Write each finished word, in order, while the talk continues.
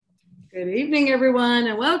Good evening, everyone,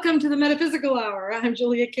 and welcome to the Metaphysical Hour. I'm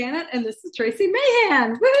Julia Cannon, and this is Tracie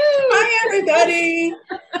Mahan. Woo! Hi, everybody.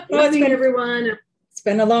 Good evening, everyone. It's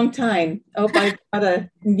been a long time. Oh, I gotta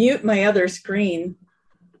mute my other screen.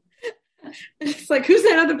 It's like, who's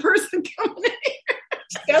that other person coming in here?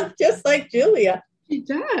 She sounds just like Julia. She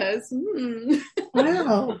does.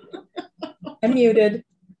 Wow. I'm muted.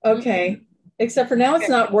 Okay. Except for now, it's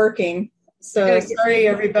not working. So sorry,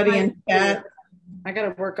 everybody in chat. I got to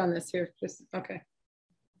work on this here. Okay.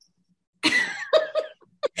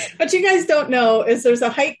 What you guys don't know is there's a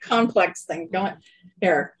height complex thing going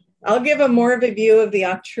here. I'll give a more of a view of the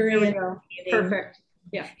Arcturian. Perfect.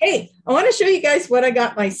 Yeah. Hey, I want to show you guys what I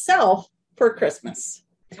got myself for Christmas.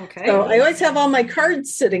 Okay. So I always have all my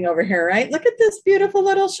cards sitting over here, right? Look at this beautiful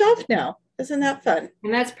little shelf now. Isn't that fun?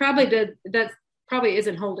 And that's probably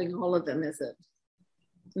isn't holding all of them, is it?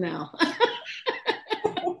 No.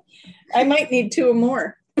 I might need two or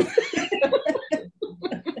more. But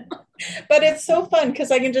it's so fun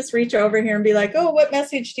because I can just reach over here and be like, oh, what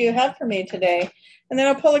message do you have for me today? And then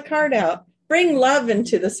I'll pull a card out. Bring love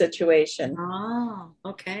into the situation. Oh,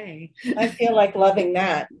 okay. I feel like loving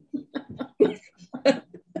that.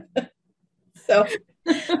 So,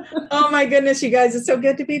 oh my goodness, you guys, it's so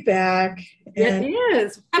good to be back. And it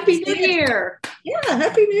is. Happy New Year. Yeah,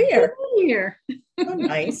 Happy New Year. Happy New Year. Oh,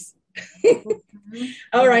 nice.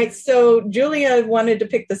 All right, so Julia wanted to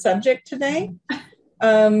pick the subject today.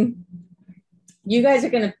 You guys are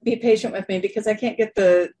going to be patient with me because I can't get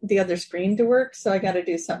the other screen to work, so I got to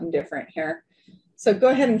do something different here. So go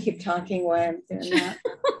ahead and keep talking while I'm doing that.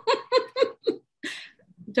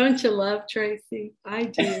 Don't you love Tracie? I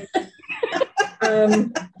do.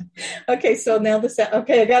 Okay, so now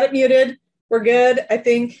okay, I got it muted. We're good. I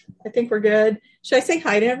think we're good. Should I say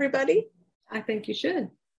hi to everybody? I think you should.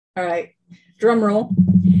 All right. Drum roll.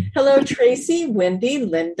 Hello, Tracie, Wendy,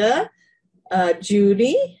 Linda,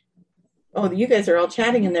 Judy. Oh, you guys are all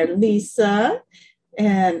chatting in there. Lisa.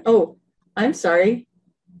 And, oh, I'm sorry.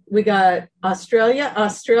 We got Australia,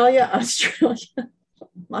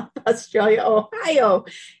 Ohio.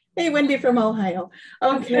 Hey, Wendy from Ohio.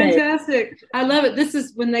 Okay. Fantastic. I love it. This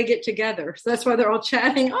is when they get together. So that's why they're all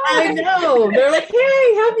chatting. Oh, I know. They're like,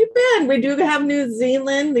 hey, how have you been? We do have New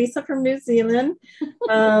Zealand. Lisa from New Zealand.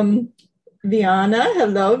 Viana.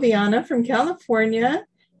 Hello, Viana from California.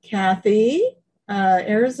 Kathy,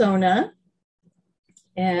 Arizona.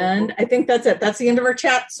 And I think that's it. That's the end of our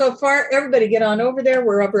chat so far. Everybody get on over there.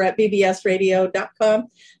 We're over at bbsradio.com.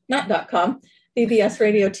 Not .com. BBS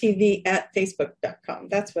Radio TV at Facebook.com.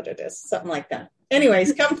 That's what it is. Something like that.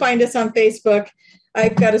 Anyways, come find us on Facebook.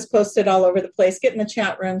 I've got us posted all over the place. Get in the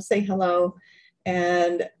chat room, say hello,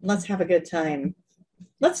 and let's have a good time.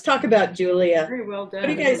 Let's talk about Julia. Very well done. What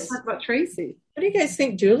do you guys talk about Tracie? What do you guys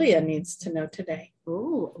think Julia needs to know today?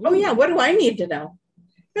 Ooh. Oh, yeah. What do I need to know?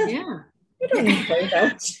 Yeah. You don't need to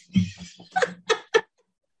know.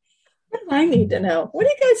 What do I need to know? What do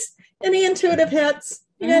you guys, any intuitive hits?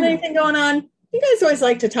 You got anything going on? You guys always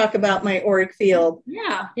like to talk about my auric field.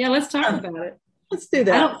 Yeah, let's talk about it. Let's do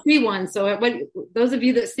that. I don't see one, so those of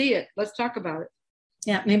you that see it, let's talk about it.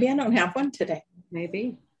 Yeah, maybe I don't have one today.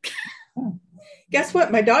 Maybe. Oh. Guess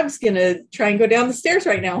what? My dog's going to try and go down the stairs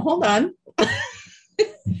right now. Hold on.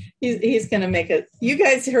 He's going to make it. You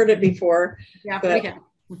guys heard it before. Yeah, but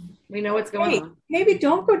we know what's going on. Maybe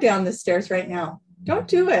don't go down the stairs right now. Don't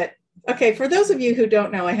do it. Okay, for those of you who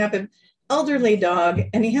don't know, I have an elderly dog,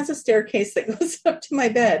 and he has a staircase that goes up to my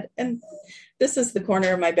bed. And this is the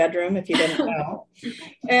corner of my bedroom, if you didn't know.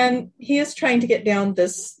 And he is trying to get down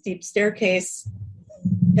this steep staircase.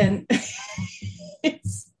 And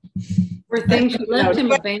it's... Where things you left him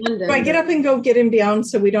abandoned. Do I get up and go get him down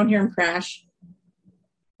so we don't hear him crash?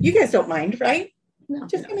 You guys don't mind, right? No.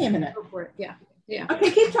 Just give me a minute. Go for it. Yeah. Yeah. Okay,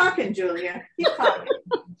 keep talking, Julia. Keep talking.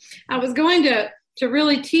 I was going to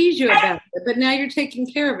really tease you about it, but now you're taking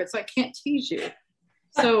care of it, so I can't tease you.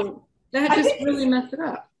 So that just really messed it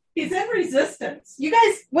up. He's in resistance. You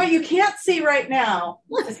guys, what you can't see right now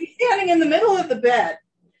is he's standing in the middle of the bed.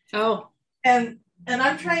 Oh. And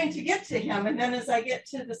I'm trying to get to him, and then as I get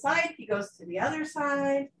to the side, he goes to the other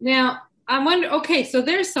side. Now, I wonder, okay, so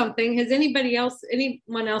there's something. Has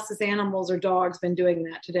anyone else's animals or dogs been doing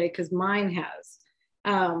that today? Because mine has.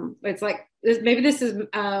 It's like, maybe this is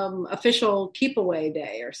official keep away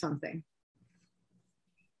day or something.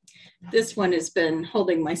 This one has been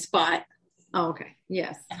holding my spot. Oh, okay.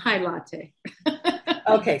 Yes. Hi, Latte.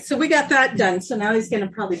 Okay, so we got that done. So now he's going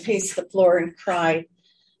to probably pace the floor and cry.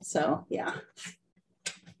 So, yeah.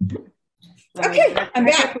 Okay, I'm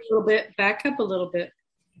back. Back up a little bit.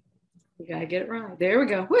 You got to get it right. There we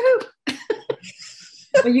go. Woohoo!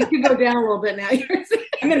 But you could go down a little bit now.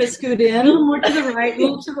 I'm going to scoot A in. little more to the right, a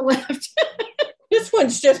little to the left. This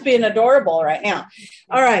one's just being adorable right now.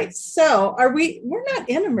 All right. So we're not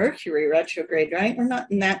in a Mercury retrograde, right? We're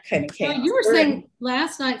not in that kind of chaos. So you were saying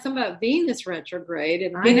last night something about Venus retrograde,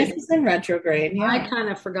 and Venus is in retrograde. Yeah. I kind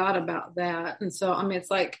of forgot about that. And so, I mean,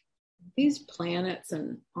 it's like these planets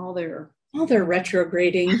and all their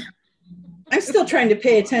retrograding. I'm still trying to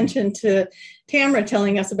pay attention to Tamara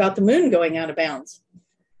telling us about the moon going out of bounds.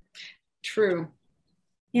 True.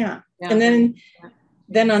 Yeah. And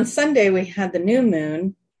then on Sunday we had the new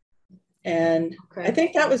moon, and I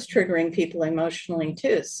think that was triggering people emotionally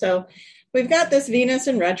too. So we've got this Venus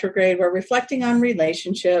in retrograde. We're reflecting on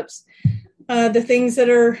relationships. The things that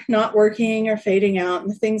are not working are fading out,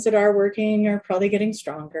 and the things that are working are probably getting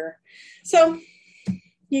stronger. So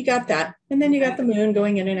you got that. And then you got the moon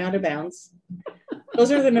going in and out of bounds.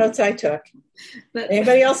 Those are the notes I took.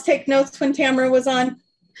 Anybody else take notes when Tamara was on?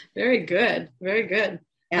 Very good. Very good.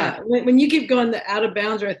 Yeah. When you keep going the out of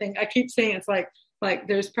bounds, I think I keep saying it's like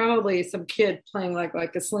there's probably some kid playing like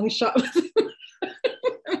a slingshot.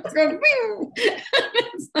 It's going,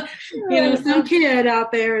 some kid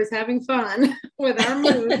out there is having fun with our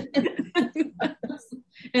moon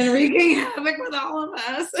and wreaking havoc with all of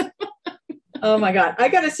us. Oh my God. I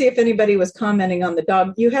got to see if anybody was commenting on the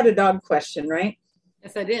dog. You had a dog question, right?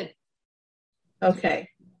 Yes, I did. Okay.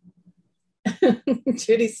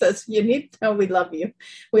 Judy says, you need to know we love you.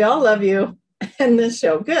 We all love you in this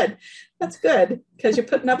show. Good. That's good, because you're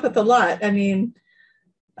putting up with a lot. I mean,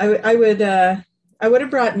 I would have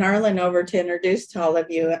brought Narlin over to introduce to all of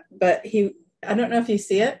you, but I don't know if you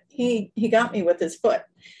see it. He got me with his foot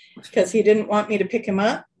because he didn't want me to pick him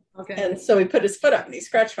up. Okay. And so he put his foot up and he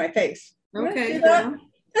scratched my face. Okay.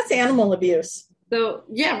 That's animal abuse. So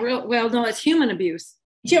no, it's human abuse.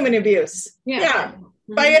 Human abuse. Yeah.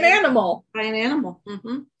 Mm-hmm. By an animal.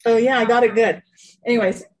 Mm-hmm. So yeah, I got it good.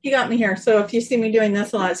 Anyways, he got me here. So if you see me doing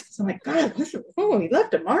this a lot, it's because I'm like, God, he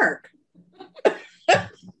left a mark.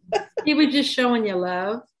 He was just showing you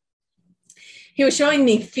love. He was showing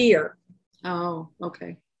me fear. Oh,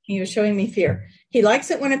 okay. He was showing me fear. He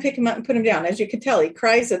likes it when I pick him up and put him down. As you can tell, he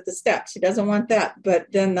cries at the steps. He doesn't want that.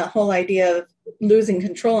 But then the whole idea of losing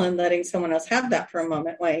control and letting someone else have that for a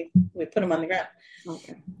moment while we put him on the ground.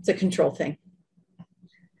 Okay. It's a control thing.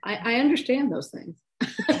 I understand those things.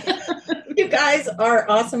 You guys are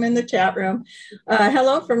awesome in the chat room.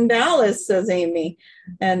 Hello from Dallas, says Amy.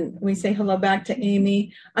 And we say hello back to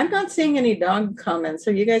Amy. I'm not seeing any dog comments.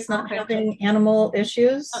 Are you guys not having animal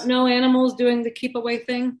issues? No animals doing the keep away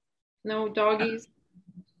thing? No doggies?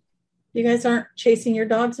 You guys aren't chasing your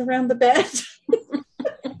dogs around the bed?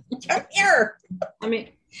 Come here. I mean,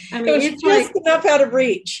 it's just enough out of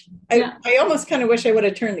reach. I almost kind of wish I would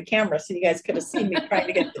have turned the camera so you guys could have seen me trying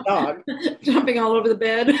to get the dog. Jumping all over the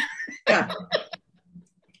bed. Yeah.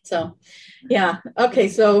 So, yeah. Okay.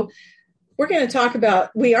 So we are going to talk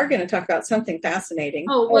about something fascinating.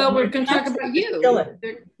 Oh, well, we're going to talk about you.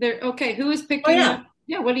 Okay. Who is picking up?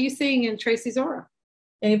 Yeah. What are you seeing in Tracie's aura?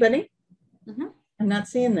 Anybody? Mm-hmm. I'm not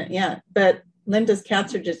seeing that yet, but Linda's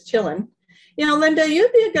cats are just chilling. Linda,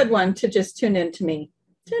 you'd be a good one to just tune in to me.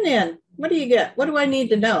 Tune in. What do you get? What do I need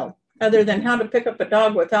to know other than how to pick up a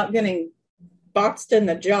dog without getting boxed in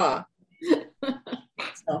the jaw?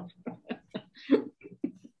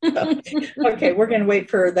 Okay, we're going to wait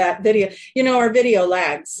for that video. Our video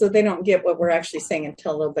lags, so they don't get what we're actually saying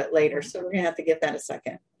until a little bit later. So we're going to have to give that a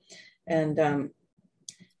second. And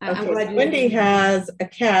so Wendy has a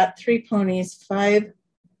cat, 3 ponies, 5.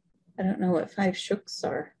 I don't know what 5 shooks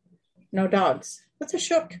are. No dogs. What's a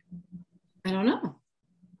shook? I don't know.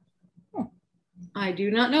 I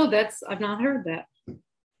do not know. I've not heard that.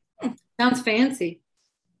 Sounds fancy.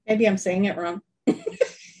 Maybe I'm saying it wrong.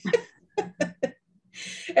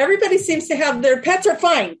 Everybody seems to have their pets are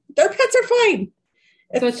fine. Their pets are fine.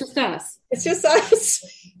 So it's just us. It's just us.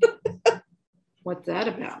 What's that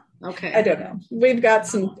about? Okay. I don't know. We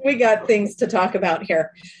got things to talk about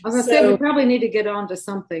here. I was going to say we probably need to get on to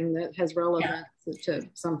something that has relevance to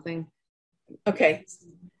something. Okay.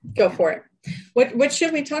 Go for it. What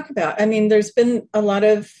should we talk about? I mean, there's been a lot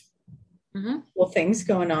of things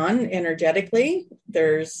going on energetically.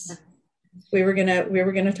 We were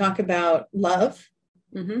gonna talk about love.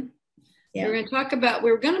 Mm-hmm. Yeah. We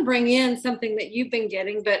were going to bring in something that you've been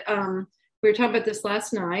getting, but we were talking about this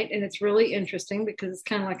last night, and it's really interesting because it's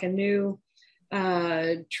kind of like a new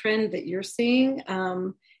trend that you're seeing.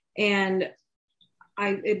 But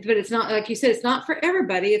it's not, like you said, it's not for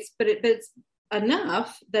everybody. But it's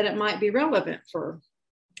enough that it might be relevant for.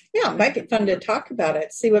 Yeah, it might be fun to talk about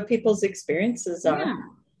it, see what people's experiences are. Yeah,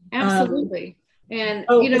 absolutely. And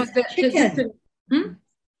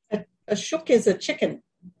A shook is a chicken.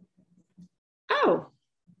 Oh,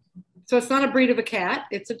 so it's not a breed of a cat.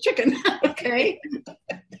 It's a chicken. Okay.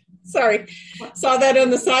 Sorry. Saw that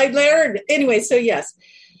on the side there. Anyway, so yes.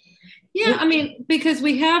 Yeah, I mean, because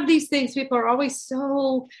we have these things, people are always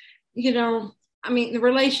so, the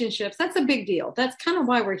relationships, that's a big deal. That's kind of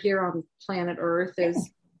why we're here on planet Earth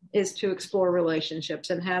is to explore relationships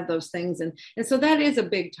and have those things. And so that is a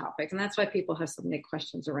big topic. And that's why people have so many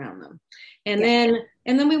questions around them. And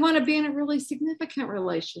then we want to be in a really significant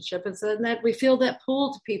relationship. And so that we feel that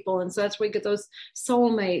pull to people. And so that's where we get those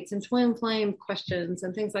soulmates and twin flame questions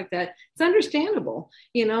and things like that. It's understandable,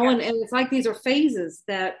 and it's like these are phases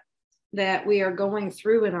that we are going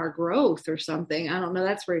through in our growth or something. I don't know.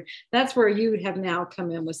 That's where you have now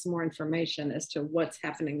come in with some more information as to what's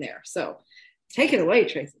happening there. So take it away,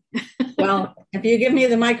 Tracie. Well, if you give me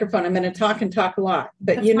the microphone, I'm going to talk a lot,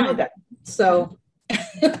 but that's fine. That. So,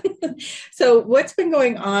 so what's been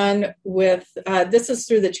going on with, this is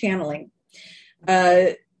through the channeling.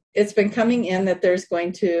 It's been coming in that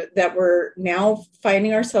that we're now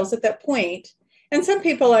finding ourselves at that point. And some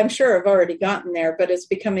people I'm sure have already gotten there, but it's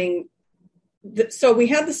becoming, so we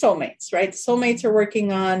have the soulmates, right? The soulmates are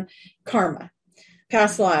working on karma,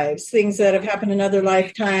 past lives, things that have happened in other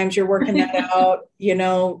lifetimes. You're working that out,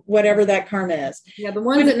 whatever that karma is. Yeah, the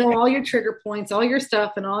ones that know all your trigger points, all your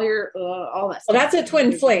stuff, and all your all that stuff. Well, that's a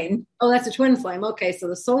twin flame. Oh, that's a twin flame. Okay, so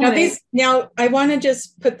the soulmate. Now I want to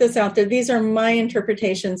just put this out there. These are my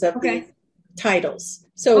interpretations of these titles.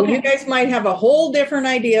 So you guys might have a whole different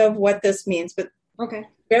idea of what this means, but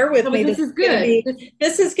bear with me. This is good.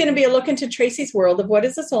 This is going to be a look into Tracie's world of what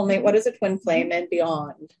is a soulmate, what is a twin flame, and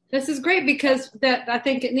beyond. This is great because I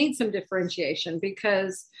think it needs some differentiation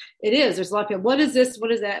because it is. There's a lot of people, what is this?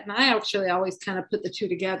 What is that? And I actually always kind of put the two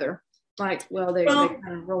together. Like, they kind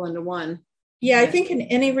of roll into one. Yeah, I think in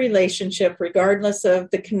any relationship, regardless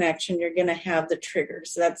of the connection, you're going to have the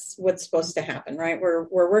triggers. That's what's supposed to happen, right? We're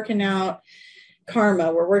working out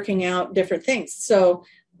karma. We're working out different things. So,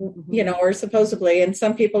 or supposedly, and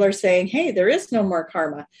some people are saying, hey, there is no more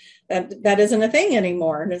karma. That isn't a thing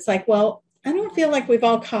anymore. And it's like, well, I don't feel like we've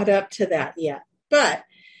all caught up to that yet. But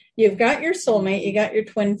you've got your soulmate, you got your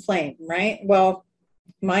twin flame, right? Well,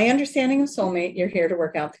 my understanding of soulmate, you're here to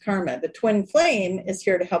work out the karma. The twin flame is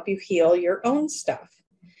here to help you heal your own stuff.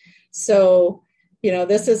 So,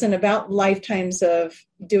 this isn't about lifetimes of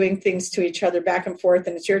doing things to each other back and forth,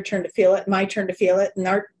 and it's your turn to feel it, my turn to feel it,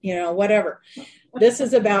 and whatever. This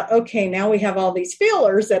is about, okay, now we have all these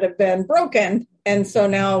feelers that have been broken. And so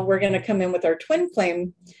now we're going to come in with our twin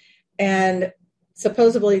flame. And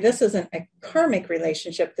supposedly this isn't a karmic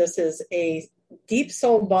relationship. This is a deep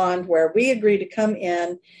soul bond where we agree to come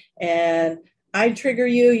in and I trigger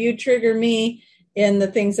you, you trigger me in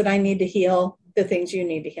the things that I need to heal, the things you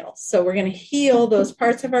need to heal. So we're going to heal those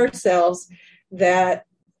parts of ourselves that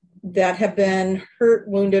have been hurt,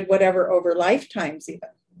 wounded, whatever, over lifetimes even.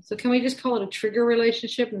 So can we just call it a trigger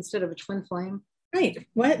relationship instead of a twin flame? Right.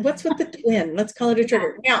 What's with the twin? Let's call it a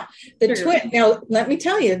trigger. Now, twin. Now, let me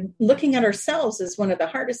tell you, looking at ourselves is one of the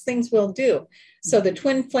hardest things we'll do. So the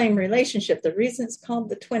twin flame relationship, the reason it's called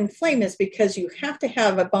the twin flame is because you have to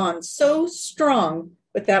have a bond so strong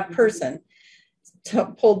with that person,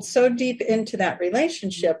 pulled so deep into that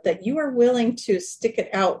relationship that you are willing to stick it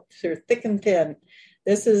out through thick and thin.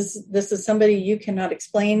 This is somebody you cannot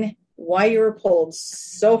explain why you were pulled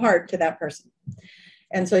so hard to that person.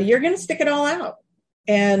 And so you're going to stick it all out.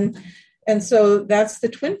 And so that's the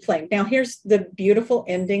twin flame. Now, here's the beautiful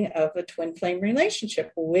ending of a twin flame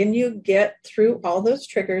relationship. When you get through all those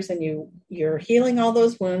triggers and you're healing all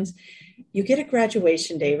those wounds, you get a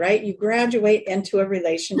graduation day, right? You graduate into a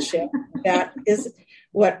relationship that is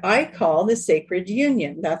what I call the sacred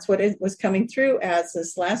union. That's what it was coming through as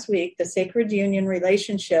this last week. The sacred union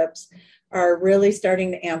relationships are really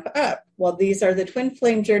starting to amp up. Well, these are the twin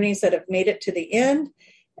flame journeys that have made it to the end,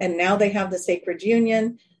 and now they have the sacred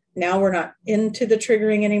union. Now we're not into the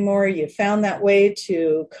triggering anymore. You found that way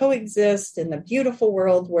to coexist in the beautiful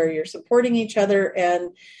world where you're supporting each other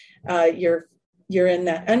and you're in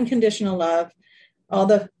that unconditional love, all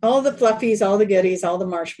the fluffies, all the goodies, all the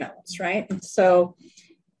marshmallows, right? And so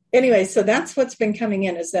anyway, so that's what's been coming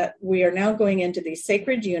in, is that we are now going into these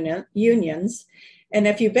sacred unions. And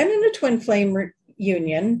if you've been in a twin flame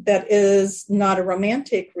union that is not a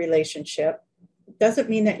romantic relationship, doesn't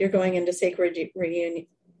mean that you're going into sacred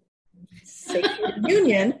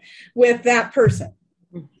union with that person.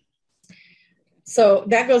 So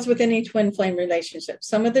that goes with any twin flame relationship.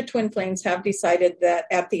 Some of the twin flames have decided that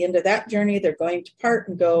at the end of that journey, they're going to part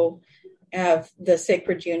and go have the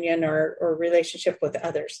sacred union or relationship with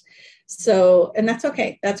others. So, and that's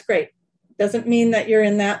okay. That's great. Doesn't mean that you're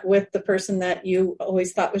in that with the person that you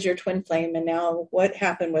always thought was your twin flame. And now what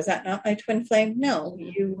happened? Was that not my twin flame? No,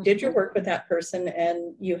 you did your work with that person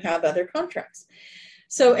and you have other contracts.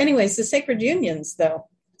 So anyways, the sacred unions though.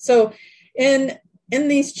 So in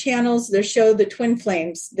these channels, they show the twin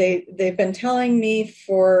flames. They've been telling me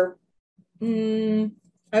for, I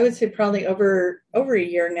would say probably over a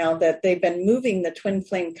year now, that they've been moving the twin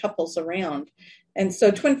flame couples around. And so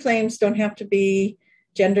twin flames don't have to be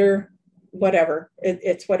gender, whatever.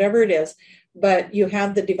 It's whatever it is. But you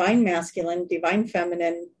have the divine masculine, divine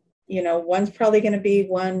feminine, one's probably going to be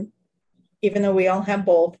one, even though we all have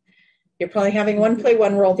both. You're probably having one play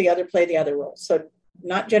one role, the other play the other role. So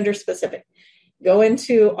not gender specific. Go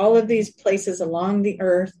into all of these places along the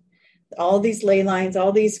earth, all these ley lines,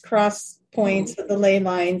 all these cross points of the ley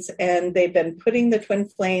lines, and they've been putting the twin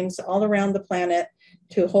flames all around the planet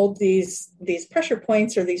to hold these pressure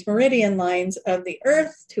points or these meridian lines of the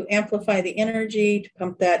earth to amplify the energy, to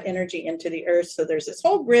pump that energy into the earth. So there's this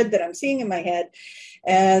whole grid that I'm seeing in my head,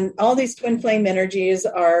 and all these twin flame energies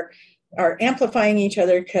are amplifying each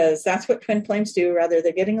other, because that's what twin flames do. Whether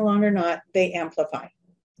they're getting along or not, they amplify.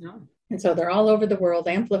 No. And so they're all over the world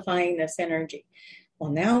amplifying this energy.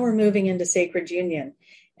 Well, now we're moving into sacred union.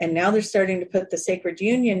 And now they're starting to put the sacred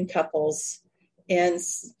union couples in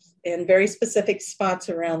very specific spots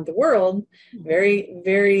around the world, very,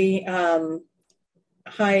 very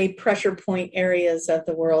high pressure point areas of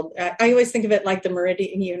the world. I always think of it like the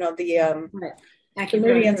meridian, the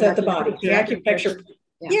meridians of the body, the acupuncture.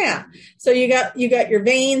 Yeah. So you got your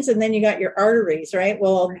veins, and then you got your arteries, right?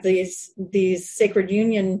 Well, right. These sacred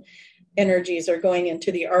union energies are going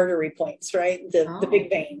into the artery points, right? The big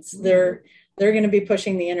veins. Mm-hmm. They're going to be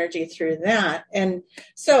pushing the energy through that. And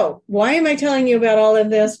so why am I telling you about all of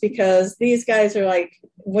this? Because these guys are like,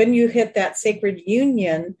 when you hit that sacred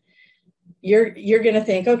union, you're going to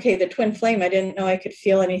think, okay, the twin flame, I didn't know I could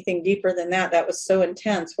feel anything deeper than that. That was so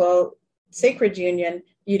intense. Well, sacred union,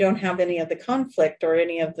 you don't have any of the conflict or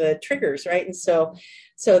any of the triggers, right? And so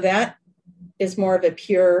that is more of a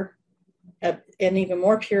pure, an even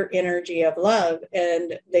more pure energy of love.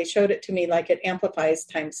 And they showed it to me like it amplifies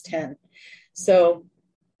times 10. So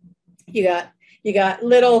you got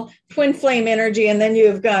little twin flame energy, and then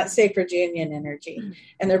you've got sacred union energy,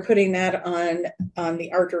 and they're putting that on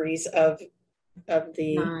the arteries of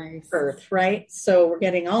the earth, right? So we're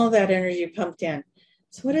getting all of that energy pumped in.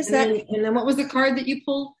 So what is that? And then what was the card that you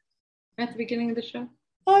pulled at the beginning of the show?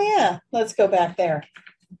 Oh yeah, let's go back there.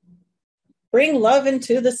 Bring love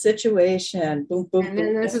into the situation. Boom, boom, and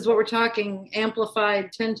then this is what we're talking,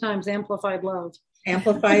 amplified, 10 times amplified love.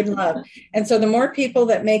 Amplified love. And so the more people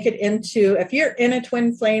that make it into, if you're in a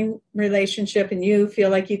twin flame relationship and you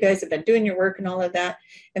feel like you guys have been doing your work and all of that,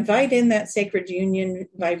 invite in that sacred union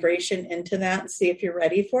vibration into that and see if you're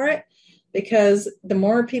ready for it. Because the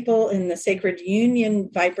more people in the sacred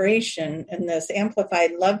union vibration and this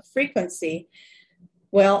amplified love frequency,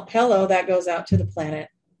 well, hello, that goes out to the planet.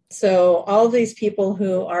 So all these people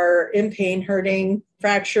who are in pain, hurting,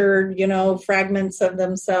 fractured, fragments of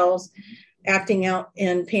themselves, acting out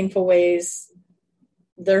in painful ways,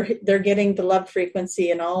 they're getting the love frequency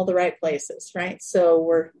in all the right places, right? So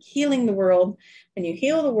we're healing the world. When you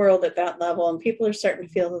heal the world at that level and people are starting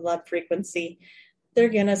to feel the love frequency, they're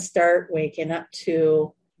going to start waking up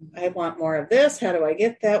to, I want more of this. How do I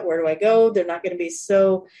get that? Where do I go? They're not going to be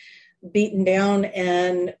so beaten down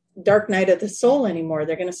and dark night of the soul anymore.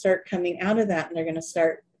 They're going to start coming out of that, and they're going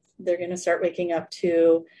to start waking up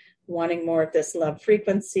to wanting more of this love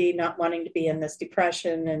frequency, not wanting to be in this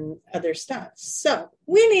depression and other stuff. So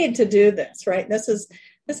we need to do this, right? This is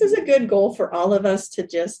a good goal for all of us, to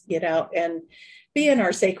just get out and be in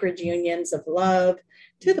our sacred unions of love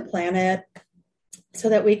to the planet, so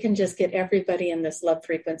that we can just get everybody in this love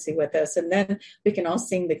frequency with us. And then we can all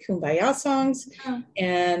sing the Kumbaya songs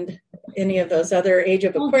and any of those other Age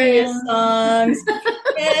of Aquarius songs.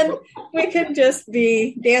 And we can just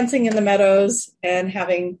be dancing in the meadows and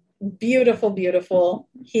having beautiful, beautiful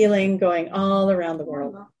healing going all around the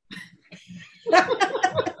world.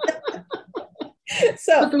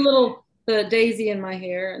 So put the daisy in my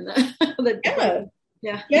hair and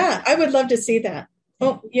yeah, I would love to see that.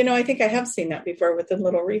 Oh, I think I have seen that before with the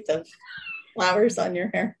little wreath of flowers on your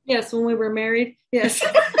hair. Yes, when we were married. Yes.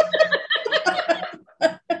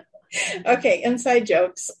 Okay, inside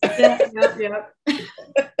jokes. Yeah.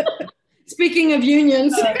 Speaking of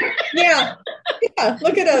unions. Yeah,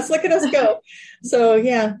 look at us go. So,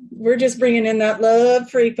 yeah, we're just bringing in that love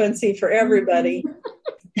frequency for everybody.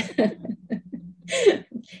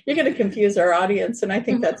 You're going to confuse our audience, and I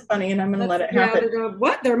think that's funny, and I'm going to let it happen.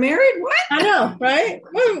 What? They're married? What? I know, right?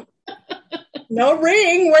 No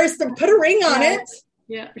ring. Put a ring on it?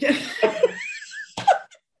 Yeah.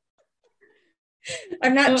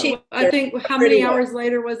 I'm not cheap. I think how many hours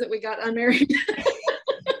later was it we got unmarried?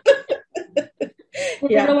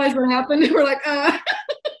 We realized what happened. We're like,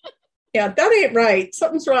 Yeah, that ain't right.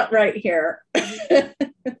 Something's not right here.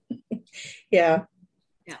 Yeah.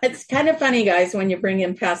 It's kind of funny, guys, when you bring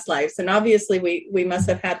in past lives. And obviously we must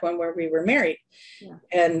have had one where we were married. Yeah.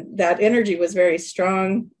 And that energy was very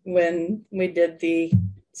strong when we did the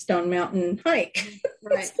Stone Mountain hike.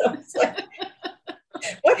 Right. So it's like,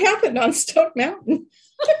 what happened on Stone Mountain?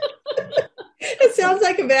 It sounds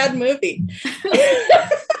like a bad movie.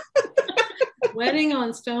 Wedding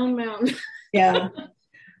on Stone Mountain. Yeah.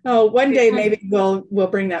 Oh, one day maybe we'll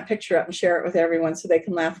bring that picture up and share it with everyone so they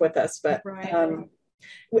can laugh with us. But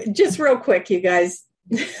just real quick, you guys,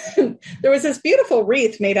 there was this beautiful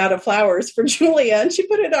wreath made out of flowers for Julia, and she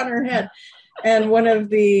put it on her head. And one of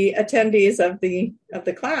the attendees of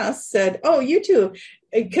the class said, "Oh, you two,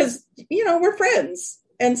 because we're friends."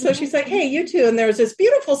 And so she's like, "Hey, you two." And there was this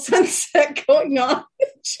beautiful sunset going on.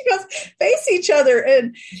 She goes, "Face each other."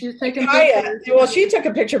 And she's taking Kaya, well, she took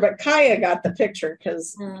a picture, but Kaya got the picture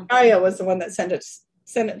because Kaya was the one that sent it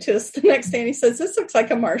to us the next day. And he says, "This looks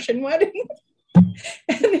like a Martian wedding." And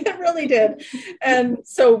it really did. And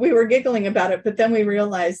so we were giggling about it, but then we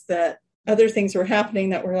realized that other things were happening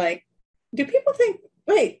that were like, do people think,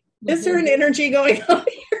 wait, is there an energy going on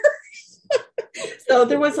here? So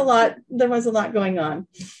there was a lot going on.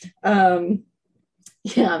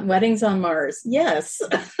 Weddings on Mars. Yes.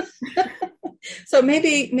 So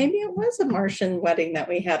maybe it was a Martian wedding that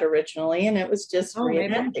we had originally, and it was just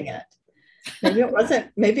reenacting it.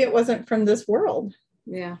 Maybe it wasn't from this world.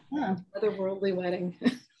 Yeah. Otherworldly wedding.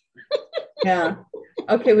 Yeah.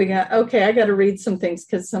 Okay, I got to read some things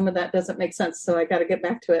because some of that doesn't make sense. So I got to get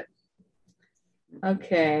back to it.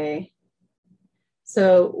 Okay.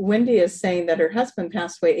 So Wendy is saying that her husband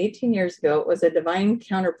passed away 18 years ago. It was a divine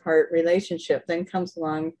counterpart relationship. Then comes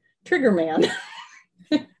along Trigger Man.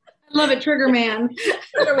 I love it, Trigger Man.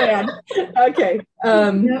 Trigger Man. Okay.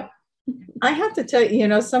 I have to tell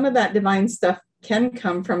you, some of that divine stuff can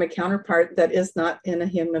come from a counterpart that is not in a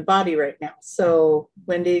human body right now. So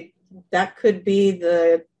Wendy, that could be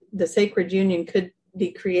the sacred union could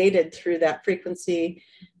be created through that frequency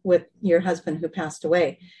with your husband who passed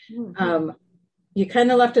away. Mm-hmm. You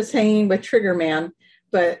kind of left us hanging with Trigger Man,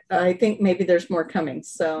 but I think maybe there's more coming.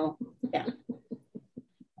 So yeah.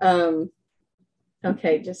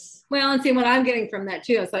 Okay, well, and see what I'm getting from that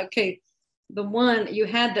too. It's like, okay, the one you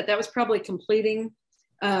had that was probably completing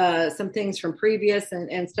some things from previous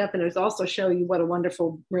and stuff, and it was also show you what a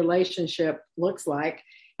wonderful relationship looks like.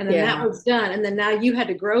 And then that was done. And then now you had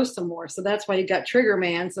to grow some more. So that's why you got Trigger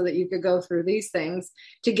Man, so that you could go through these things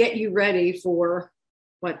to get you ready for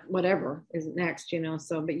whatever is next,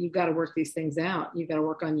 So, but you've got to work these things out. You've got to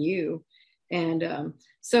work on you. And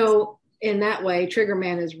so in that way, Trigger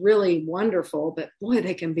Man is really wonderful, but boy,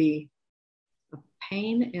 they can be a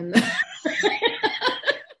pain in the...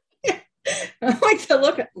 I like to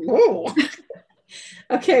look at, whoa.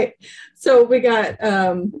 Okay, so we got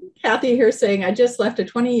Kathy here saying, I just left a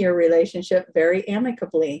 20-year relationship very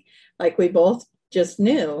amicably, like we both just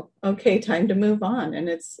knew. Okay, time to move on. And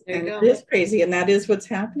it is crazy, and that is what's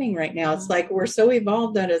happening right now. It's like we're so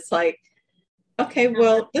evolved that it's like, okay,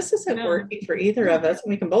 well, this isn't working for either of us,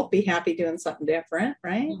 and we can both be happy doing something different,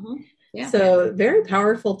 right? Mm-hmm. Yeah. So very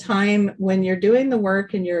powerful time when you're doing the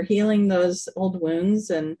work and you're healing those old wounds.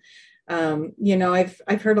 And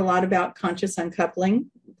I've heard a lot about conscious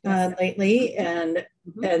uncoupling lately, and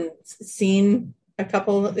seen a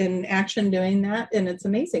couple in action doing that, and it's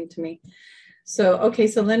amazing to me. So, okay,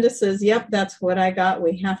 so Linda says, yep, that's what I got.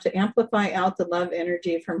 We have to amplify out the love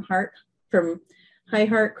energy from high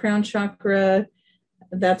heart, crown chakra.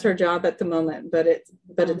 That's our job at the moment, but it's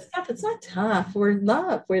tough. It's not tough.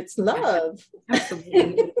 It's love.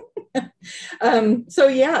 Absolutely. So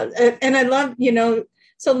yeah, and I love,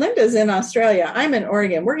 so Linda's in Australia. I'm in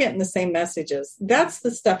Oregon. We're getting the same messages. That's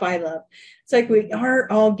the stuff I love. It's like we are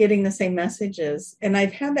all getting the same messages. And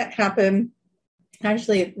I've had that happen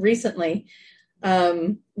actually recently,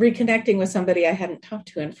 reconnecting with somebody I hadn't talked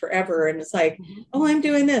to in forever. And it's like, oh, I'm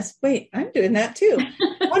doing this. Wait, I'm doing that too.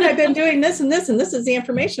 And I've been doing this and this, and this is the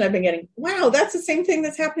information I've been getting. Wow, that's the same thing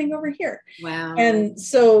that's happening over here. Wow. And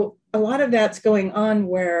so a lot of that's going on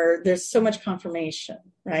where there's so much confirmation,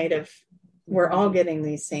 right? Of we're all getting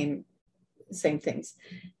these same things.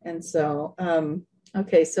 And so,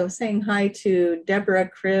 okay, so saying hi to Deborah,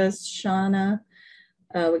 Chris, Shauna.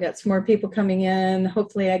 We got some more people coming in.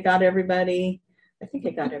 Hopefully I got everybody. I think I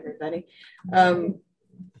got everybody.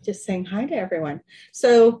 Just saying hi to everyone.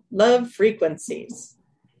 So love frequencies.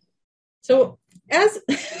 So as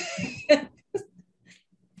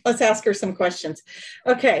let's ask her some questions.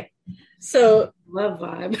 Okay. So love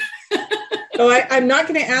vibe. I'm not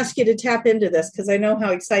going to ask you to tap into this because I know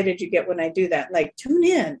how excited you get when I do that. Like, tune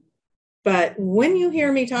in. But when you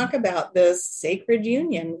hear me talk about this sacred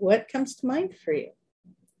union, what comes to mind for you?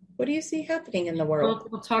 What do you see happening in the world?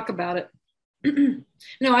 We'll talk about it.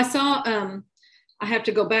 No, I saw, I have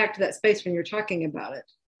to go back to that space when you're talking about it.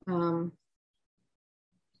 When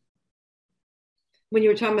you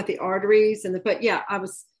were talking about the arteries but yeah,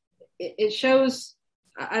 it shows,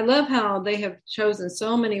 I love how they have chosen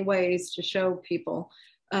so many ways to show people.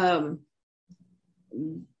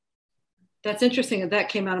 That's interesting that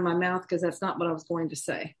came out of my mouth because that's not what I was going to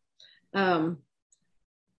say.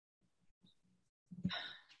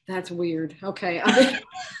 That's weird. Okay.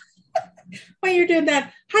 While you're doing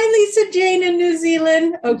that, hi, Lisa Jane in New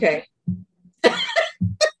Zealand. Okay.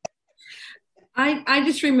 I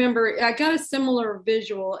just remember I got a similar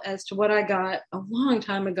visual as to what I got a long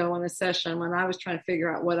time ago in a session when I was trying to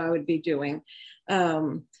figure out what I would be doing.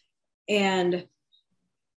 And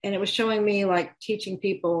it was showing me like teaching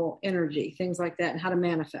people energy, things like that, and how to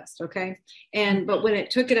manifest. Okay. But when it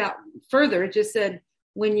took it out further, it just said,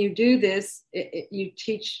 when you do this, you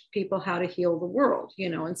teach people how to heal the world,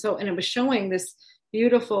 and it was showing this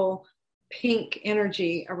beautiful pink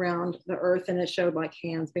energy around the earth, and it showed like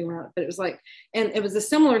hands being around it, but it was like, and it was a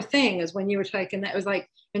similar thing as when you were taking that. It was like,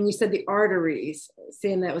 when you said the arteries,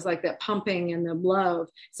 seeing that was like that pumping and the love.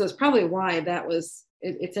 So it's probably why that was,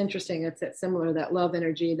 it's interesting. It's that similar, that love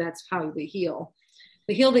energy. That's how we heal.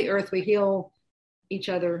 We heal the earth. We heal each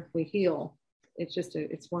other. We heal. It's just,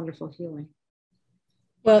 it's wonderful healing.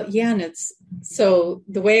 Well, yeah. And it's, so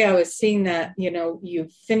the way I was seeing that,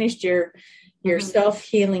 you've finished your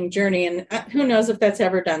self-healing journey, and who knows if that's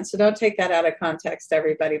ever done. So don't take that out of context,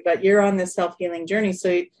 everybody, but you're on this self-healing journey.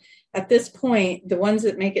 So at this point, the ones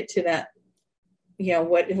that make it to that,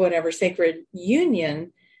 whatever sacred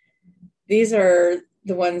union, these are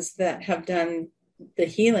the ones that have done the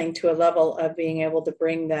healing to a level of being able to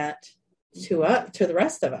bring that to the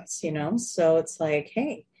rest of us, So it's like,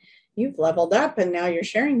 hey, you've leveled up and now you're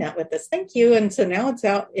sharing that with us. Thank you. And so now it's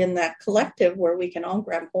out in that collective where we can all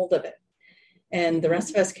grab hold of it. And the rest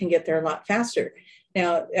of us can get there a lot faster.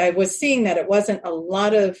 Now, I was seeing that it wasn't a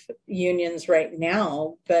lot of unions right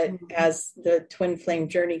now, but as the twin flame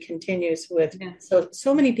journey continues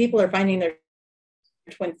so many people are finding their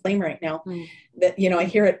twin flame right now that, I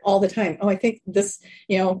hear it all the time. Oh, I think this,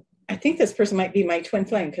 I think this person might be my twin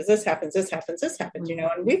flame because this happens,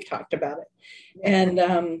 and we've talked about it.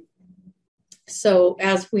 And so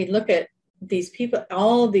as we look at these people,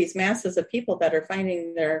 all these masses of people that are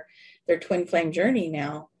finding their twin flame journey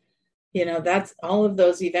now, that's all of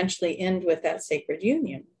those eventually end with that sacred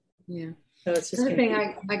union. Yeah. So it's just the thing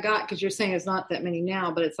I got, because you're saying it's not that many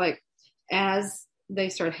now, but it's like as they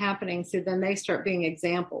start happening, so then they start being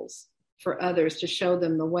examples for others to show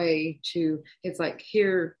them the way to. It's like,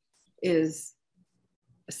 here is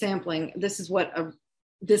a sampling. This is what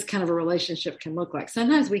this kind of a relationship can look like.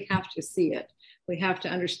 Sometimes we have to see it. We have to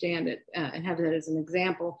understand it and have that as an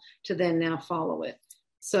example to then now follow it.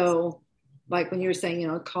 So like when you were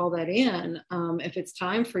saying, call that in, if it's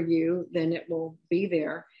time for you, then it will be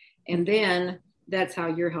there. And then that's how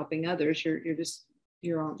you're helping others. You're just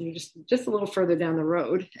a little further down the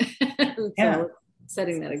road. So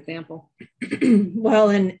setting that example. Well,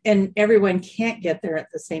 and everyone can't get there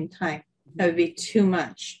at the same time. That would be too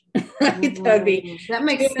much. Right? That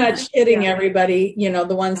makes too much hitting everybody,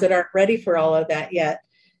 the ones that aren't ready for all of that yet.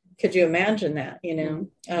 Could you imagine that,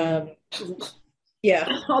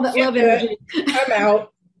 yeah. All that love energy. I'm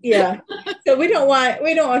out. Yeah. So we don't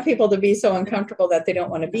want people to be so uncomfortable that they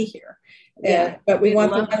don't want to be here. Yeah. But we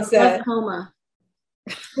want the ones that love coma.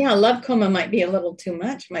 Yeah, love coma might be a little too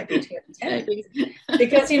much, might be too intense.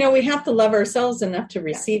 Because we have to love ourselves enough to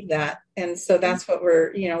receive that. And so that's what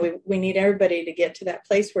we need everybody to get to that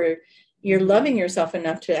place where you're loving yourself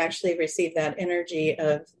enough to actually receive that energy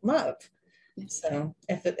of love. So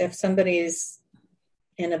if somebody's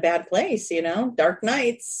in a bad place, dark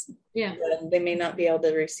nights, then they may not be able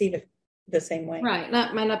to receive it the same way. Right.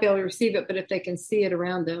 Might not be able to receive it, but if they can see it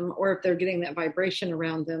around them, or if they're getting that vibration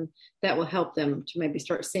around them, that will help them to maybe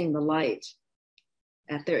start seeing the light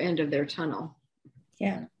at their end of their tunnel.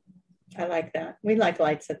 Yeah. I like that. We like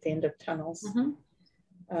lights at the end of tunnels.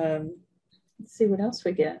 Let's see what else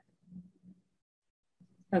we get.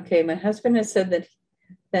 Okay. My husband has said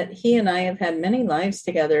that he and I have had many lives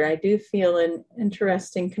together. I do feel an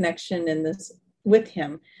interesting connection in this with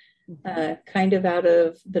him, kind of out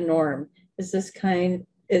of the norm. Is this kind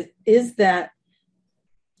is that,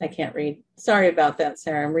 I can't read. Sorry about that,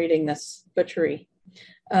 Sarah. I'm reading this butchery.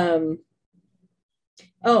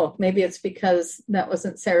 Oh, maybe it's because that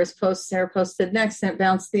wasn't Sarah's post. Sarah posted next and it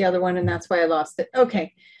bounced the other one, and that's why I lost it.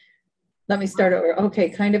 Okay, let me start over.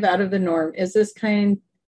 Okay, kind of out of the norm. Is this kind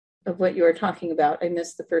of what you were talking about? I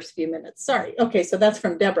missed the first few minutes. Sorry. Okay, so that's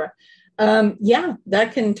from Deborah. Yeah,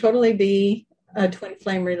 that can totally be a twin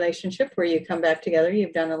flame relationship where you come back together.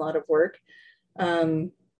 You've done a lot of work,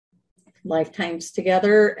 lifetimes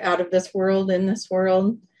together, out of this world, in this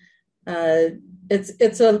world.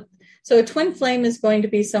 So a twin flame is going to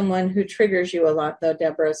be someone who triggers you a lot, though,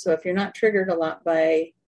 Deborah. So if you're not triggered a lot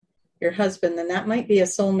by your husband, then that might be a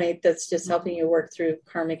soulmate that's just helping you work through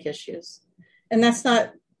karmic issues. And that's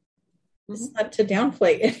not, it's not to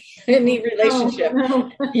downplay any relationship. No.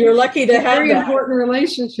 You're lucky to have very that. Important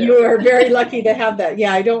relationship. You are very lucky to have that.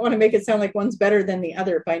 Yeah, I don't want to make it sound like one's better than the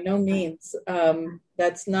other. By no means.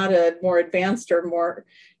 That's not a more advanced or more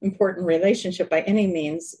important relationship by any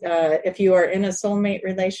means. If you are in a soulmate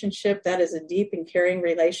relationship, that is a deep and caring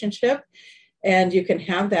relationship. And you can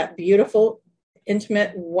have that beautiful,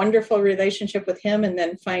 intimate, wonderful relationship with him and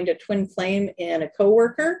then find a twin flame in a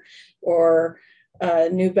coworker or a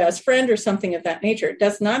new best friend or something of that nature. It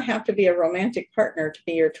does not have to be a romantic partner to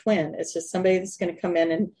be your twin. It's just somebody that's going to come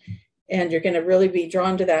in and you're going to really be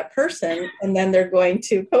drawn to that person, and then they're going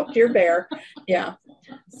to poke your bear. Yeah.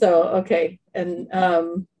 So, okay. And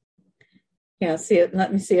yeah, see it.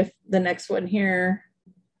 Let me see if the next one here.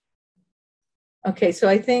 Okay. So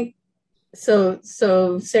I think, so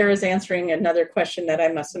Sarah's answering another question that I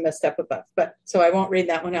must have messed up above, but so I won't read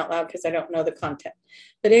that one out loud because I don't know the content.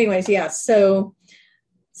 But anyways, yeah. So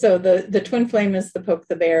the twin flame is the poke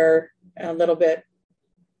the bear a little bit.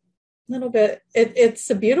 It's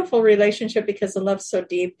a beautiful relationship because the love's so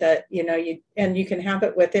deep that, you can have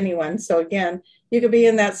it with anyone. So again, you could be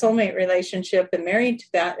in that soulmate relationship and married to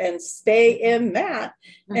that and stay in that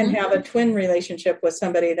and have a twin relationship with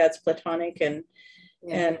somebody that's platonic and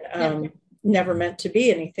never meant to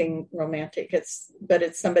be anything romantic. But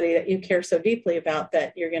it's somebody that you care so deeply about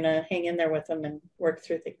that you're going to hang in there with them and work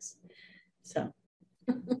through things. So,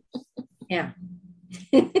 yeah.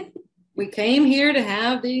 We came here to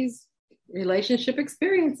have these relationship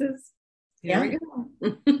experiences. Here we go.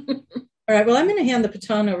 All right. Well, I'm going to hand the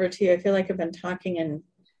baton over to you. I feel like I've been talking, and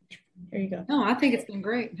here you go. No, I think it's been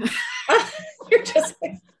great. You're just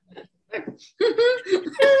like,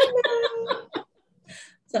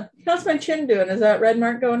 so how's my chin doing? Is that red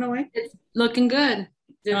mark going away? It's looking good.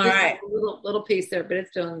 There's all right. A little piece there, but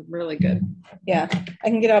it's doing really good. Yeah. I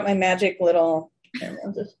can get out my magic little.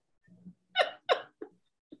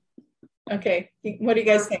 Okay. What do you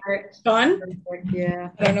guys think? Gone?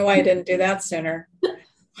 Yeah. I don't know why I didn't do that sooner.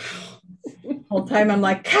 The whole time I'm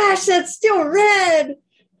like, gosh, that's still red.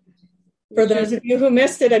 For those of you who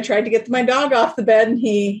missed it, I tried to get my dog off the bed and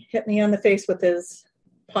he hit me on the face with his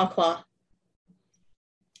paw claw.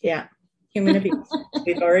 Yeah. Human abuse.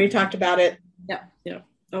 We've already talked about it. Yeah.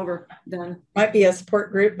 Over. Done. Might be a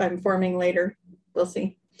support group I'm forming later. We'll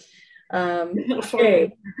see.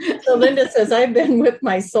 Okay. So Linda says, I've been with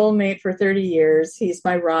my soulmate for 30 years. He's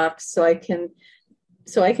my rock, so I can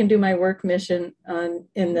do my work mission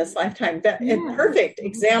in this lifetime. Perfect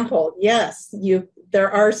example. Yes,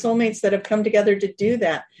 there are soulmates that have come together to do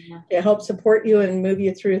that, to help support you and move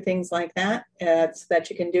you through things like that, so that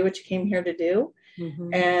you can do what you came here to do.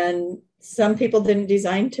 Mm-hmm. And some people didn't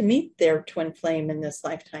design to meet their twin flame in this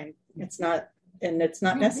lifetime. It's not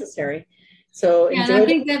necessary. So and I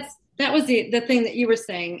think that was the thing that you were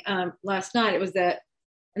saying last night. It was that,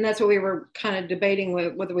 and that's what we were kind of debating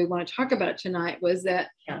with whether we want to talk about it tonight, was that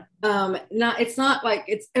it's not like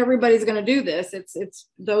it's everybody's going to do this. It's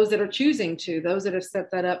those that are choosing to, those that have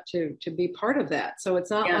set that up to be part of that. So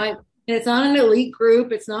it's not like, it's not an elite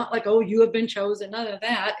group. It's not like, oh, you have been chosen. None of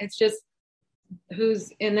that. It's just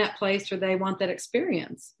who's in that place where they want that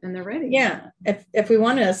experience and they're ready. Yeah. If we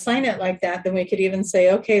want to assign it like that, then we could even say,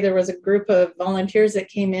 okay, there was a group of volunteers that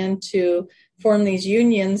came in to form these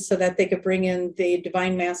unions so that they could bring in the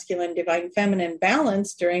divine masculine, divine feminine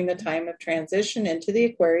balance during the time of transition into the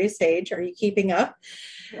Aquarius age. Are you keeping up?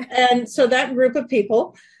 And so that group of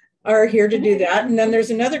people are here to do that. And then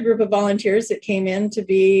there's another group of volunteers that came in to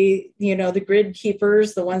be, the grid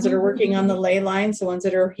keepers, the ones that are working on the ley lines, the ones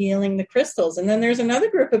that are healing the crystals. And then there's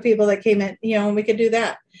another group of people that came in, and we could do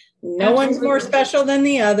that. No one's more special than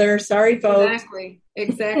the other. Sorry, folks.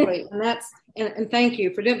 Exactly. And that's, and thank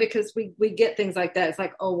you for doing, because we get things like that. It's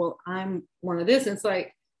like, oh, well, I'm one of this. And it's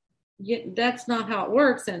like, that's not how it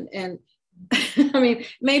works. And I mean,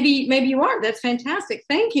 maybe you are. That's fantastic.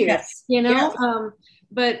 Thank you. Yes.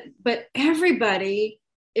 But everybody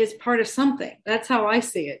is part of something. That's how I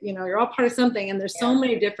see it. You're all part of something, and there's so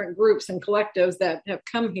many different groups and collectives that have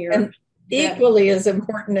come here. And equally as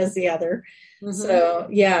important as the other. Mm-hmm. So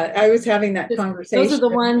yeah, I was having that conversation. Those are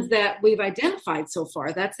the ones that we've identified so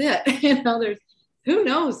far. That's it. There's who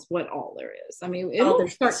knows what all there is. I mean, it'll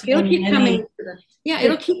keep coming.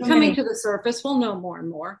 It'll keep coming to the surface. We'll know more and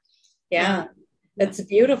more. Yeah. It's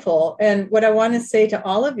beautiful. And what I want to say to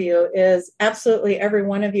all of you is absolutely every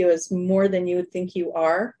one of you is more than you would think you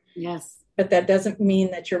are. Yes. But that doesn't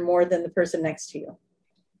mean that you're more than the person next to you.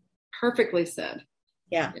 Perfectly said.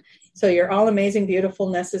 Yeah. So you're all amazing, beautiful,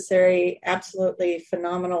 necessary, absolutely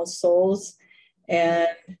phenomenal souls. And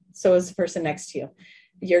so is the person next to you.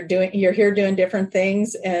 You're here doing different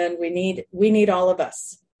things, and we need all of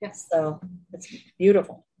us. Yes. So it's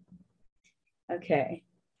beautiful. Okay.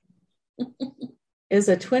 Is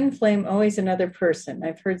a twin flame always another person?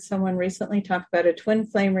 I've heard someone recently talk about a twin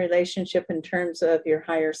flame relationship in terms of your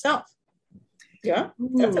higher self. Yeah,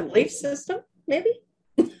 that's a belief system, maybe.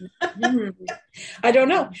 I don't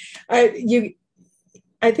know.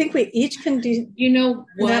 I think we each can do.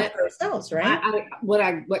 What for ourselves, right?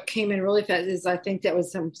 What came in really fast is I think that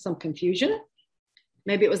was some confusion.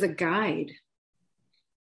 Maybe it was a guide,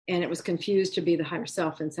 and it was confused to be the higher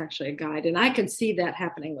self, and it's actually a guide. And I could see that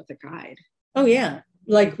happening with a guide. Oh yeah.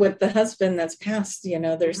 Like with the husband that's passed,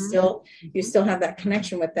 there's still, you still have that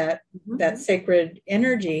connection with that sacred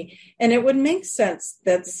energy. And it would make sense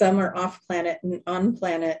that some are off planet and on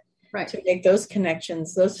planet to make those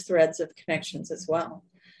connections, those threads of connections as well.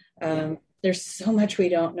 There's so much we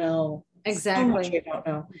don't know. Exactly. So much we don't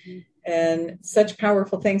know. And such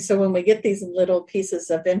powerful things. So when we get these little pieces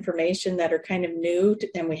of information that are kind of new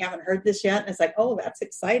and we haven't heard this yet, and it's like, oh, that's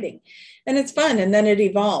exciting. And it's fun. And then it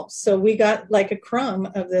evolves. So we got like a crumb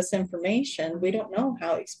of this information. We don't know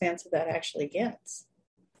how expansive that actually gets.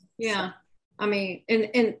 Yeah. I mean,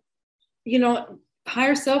 and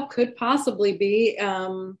higher self could possibly be,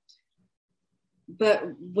 but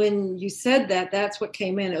when you said that, that's what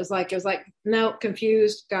came in. It was like, no,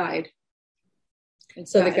 confused guide.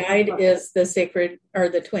 So the guide is the sacred or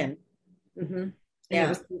the twin. Mm-hmm. Yeah. It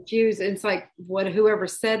was confused. It's like whoever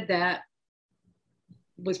said that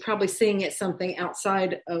was probably seeing it something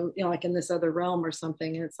outside of, like in this other realm or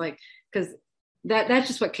something. And it's like, because that's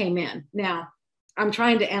just what came in. Now I'm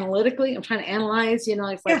trying to analyze,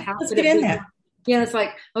 it's like, how could it be? That. Yeah. It's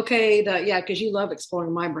like, okay, because you love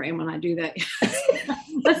exploring my brain when I do that.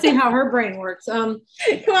 Let's see how her brain works. Come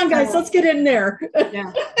on, guys, let's get in there.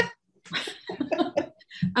 Yeah.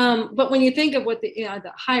 But when you think of what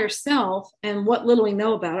the higher self and what little we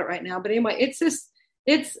know about it right now, but anyway, it's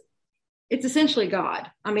essentially God.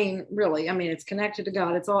 I mean, really, it's connected to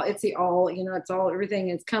God. It's all, everything.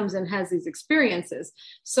 It comes and has these experiences.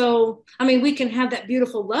 So, we can have that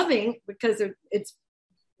beautiful loving because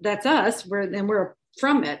that's us. We're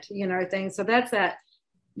from it, everything. So that's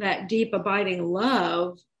that deep abiding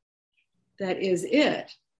love that is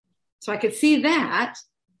it. So I could see that,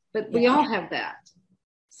 but we all have that.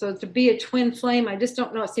 So to be a twin flame, I just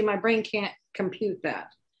don't know. See, my brain can't compute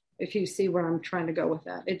that. If you see where I'm trying to go with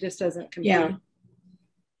that, it just doesn't compute. Yeah.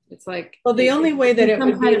 It's like, well, the only way that it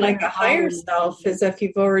would be like a higher self is if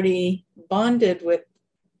you've already bonded with,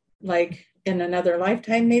 like in another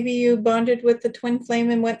lifetime, maybe you bonded with the twin flame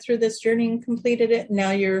and went through this journey and completed it. Now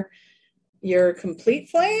you're a complete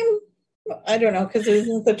flame. I don't know, because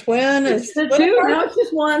isn't the twin? It's the two. No, it's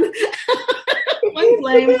just one. One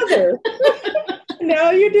flame.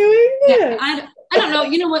 Now you're doing this. Yeah, I don't know.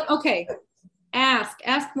 You know what? Okay.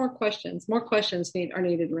 Ask more questions. More questions are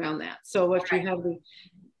needed around that. So if you have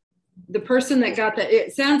the person that got that,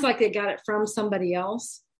 it sounds like they got it from somebody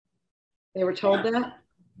else. They were told that.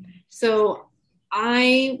 So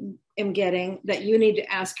I am getting that you need to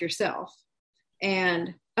ask yourself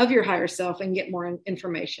and of your higher self and get more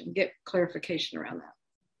information, get clarification around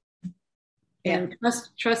that. And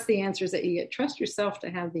trust the answers that you get. Trust yourself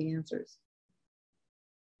to have the answers.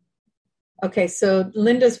 Okay, so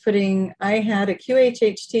Linda's putting, I had a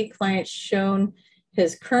QHHT client shown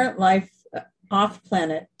his current life off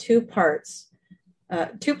planet, two parts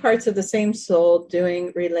of the same soul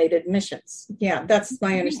doing related missions. Yeah, that's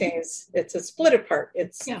my understanding. It's a split apart.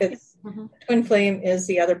 It's twin flame is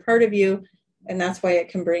the other part of you, and that's why it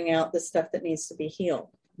can bring out the stuff that needs to be healed.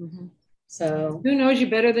 Mm-hmm. So who knows you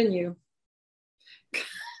better than you?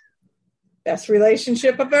 Best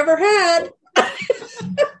relationship I've ever had.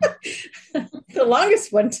 The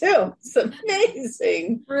longest one too. It's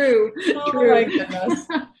amazing. True. Oh my goodness.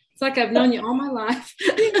 It's like I've known you all my life.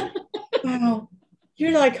 Wow.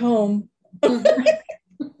 You're like home.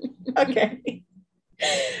 Okay.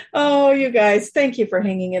 Oh, you guys, thank you for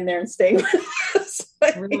hanging in there and staying with us.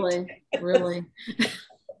 Really, really.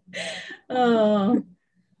 Oh,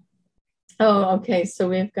 okay. So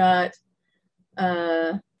we've got,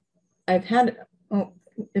 I've had, oh,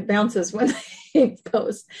 it bounces when I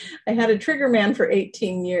post. I had a trigger man for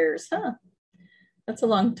 18 years. Huh. That's a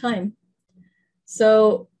long time.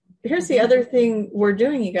 So here's the other thing we're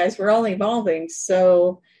doing, you guys. We're all evolving.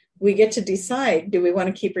 So we get to decide, do we want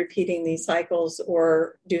to keep repeating these cycles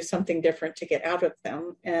or do something different to get out of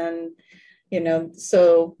them? And,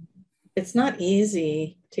 so it's not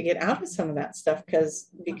easy to get out of some of that stuff because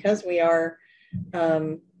we are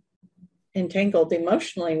entangled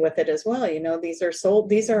emotionally with it as well. These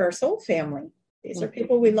are our soul family. These are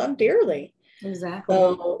people we love dearly. Exactly.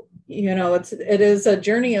 So, it is a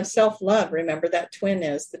journey of self-love. Remember, that twin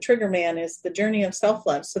is the trigger man is the journey of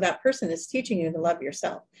self-love. So that person is teaching you to love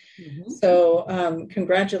yourself. Mm-hmm. So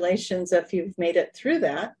congratulations if you've made it through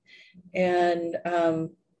that. And,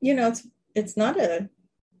 it's not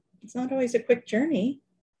always a quick journey.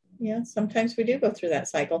 Yeah, sometimes we do go through that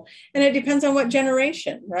cycle, and it depends on what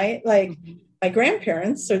generation, right? Like my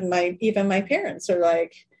grandparents or even my parents are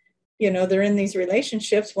like, they're in these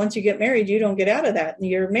relationships. Once you get married, you don't get out of that.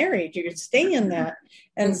 You're married, you stay in that.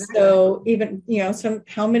 And so even,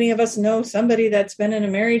 how many of us know somebody that's been in a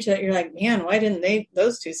marriage that you're like, man, why didn't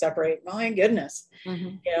those two separate? My goodness,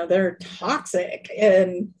 they're toxic.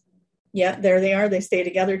 And yet there they are, they stay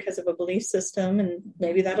together because of a belief system. And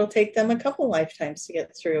maybe that'll take them a couple lifetimes to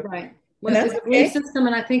get through. Right. Well, it's a belief system,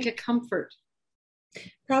 and I think a comfort.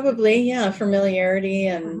 Probably, yeah, familiarity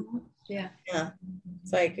and yeah.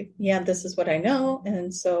 It's like, this is what I know,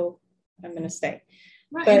 and so I'm going to stay.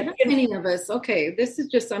 Right. But how many of us? Okay, this is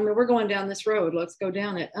just. We're going down this road. Let's go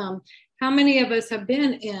down it. How many of us have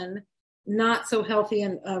been in not so healthy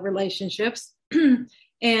relationships,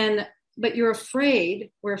 but you're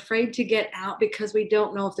afraid. We're afraid to get out because we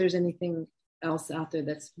don't know if there's anything else out there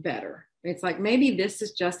that's better. It's like maybe this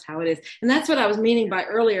is just how it is, and that's what I was meaning by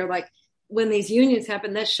earlier. Like when these unions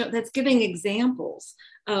happen, that's giving examples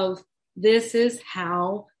of. This is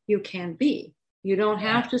how you can be. You don't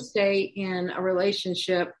have to stay in a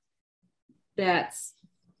relationship that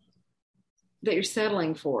you're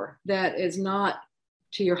settling for, that is not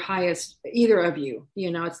to your highest, either of you,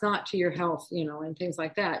 it's not to your health, and things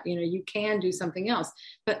like that. You can do something else.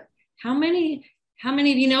 But how many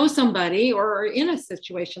do you know somebody or are in a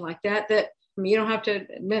situation like that, you don't have to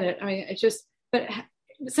admit it. It's just, but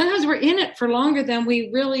sometimes we're in it for longer than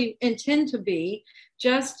we really intend to be,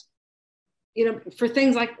 just for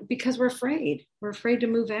things like, because we're afraid to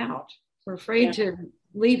move out. We're afraid to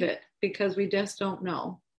leave it because we just don't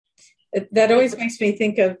know. That always makes me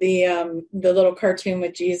think of the little cartoon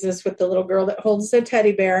with Jesus with the little girl that holds the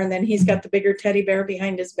teddy bear, and then he's got the bigger teddy bear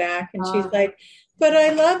behind his back, and she's like, but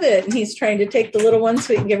I love it. And he's trying to take the little one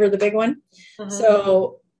so he can give her the big one.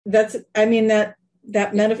 So that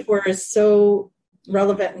metaphor is so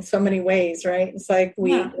relevant in so many ways, right? It's like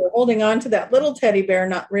we're holding on to that little teddy bear,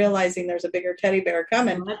 not realizing there's a bigger teddy bear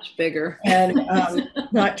coming, much bigger, and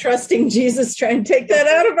not trusting Jesus, trying to take that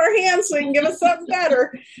out of our hands so he can give us something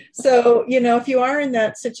better. So if you are in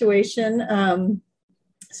that situation,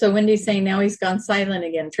 so Wendy's saying now he's gone silent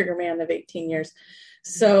again, trigger man of 18 years.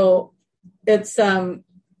 So it's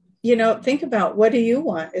think about, what do you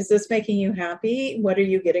want? Is this making you happy? What are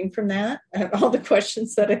you getting from that? All the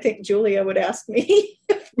questions that I think Julia would ask me.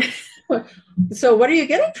 So what are you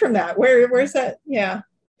getting from that? Where's that? Yeah.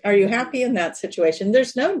 Are you happy in that situation?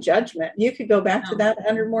 There's no judgment. You could go back to that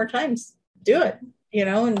 100 more times. Do it,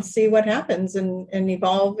 and see what happens and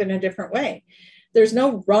evolve in a different way. There's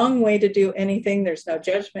no wrong way to do anything. There's no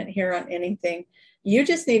judgment here on anything. You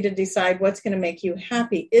just need to decide what's going to make you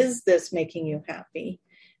happy. Is this making you happy?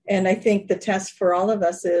 And I think the test for all of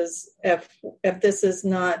us is if this is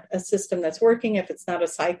not a system that's working, if it's not a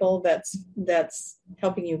cycle that's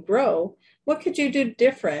helping you grow, what could you do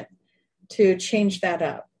different to change that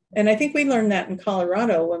up? And I think we learned that in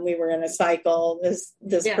Colorado when we were in a cycle, this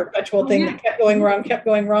perpetual thing that kept going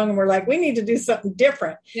wrong. And we're like, we need to do something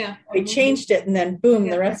different. Yeah. We changed it, and then boom,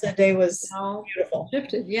 the rest of the day was beautiful.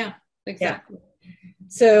 Shifted. Yeah, exactly. Yeah.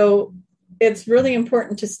 So it's really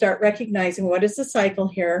important to start recognizing, what is the cycle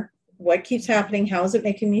here? What keeps happening? How is it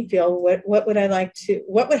making me feel? How would I like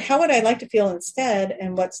to feel instead?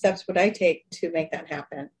 And what steps would I take to make that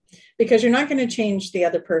happen? Because you're not going to change the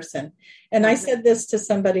other person. And I said this to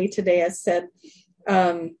somebody today. I said,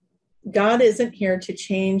 God isn't here to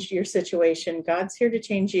change your situation. God's here to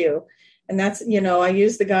change you. And that's, I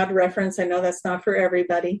use the God reference. I know that's not for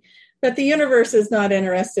everybody, But the universe is not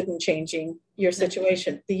interested in changing your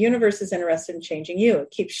situation. The universe is interested in changing you.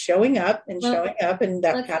 It keeps showing up and showing up, and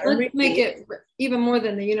that pattern repeats. Let's make it even more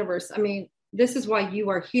than the universe. I mean, this is why you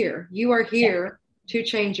are here. You are here to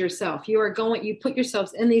change yourself. You put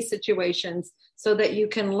yourselves in these situations so that you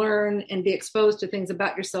can learn and be exposed to things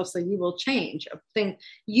about yourself, so you will change a thing.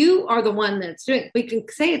 You are the one that's doing it. We can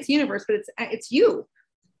say it's universe, but it's you.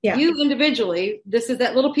 Yeah. You individually. This is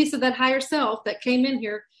that little piece of that higher self that came in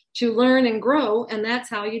here to learn and grow, and that's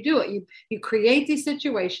how you do it. You create these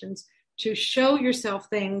situations to show yourself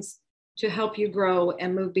things to help you grow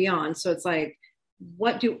and move beyond. So it's like,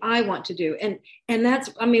 what do I want to do? And that's,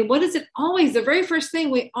 I mean, what is it always? The very first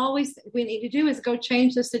thing we need to do is go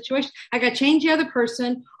change the situation. I got to change the other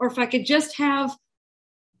person, or if I could just have.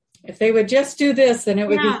 If they would just do this, then it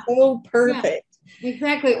would be so perfect. Yeah,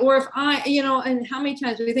 exactly. Or if and how many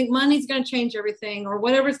times do we think money's going to change everything, or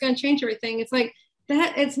whatever's going to change everything? It's like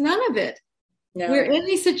that. It's none of it. No. We're in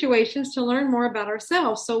these situations to learn more about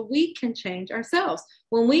ourselves so we can change ourselves.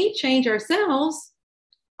 When we change ourselves,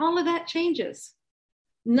 all of that changes.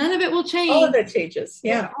 None of it will change. All of it changes.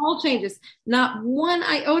 Yeah. It all changes. Not one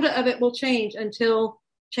iota of it will change until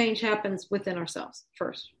change happens within ourselves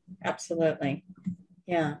first. Absolutely.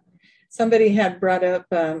 Yeah. Somebody had brought up,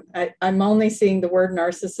 I'm only seeing the word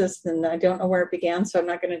narcissist, and I don't know where it began, so I'm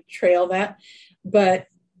not going to trail that. But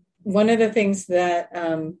one of the things that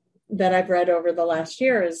I've read over the last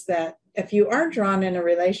year is that if you are drawn in a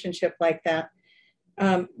relationship like that,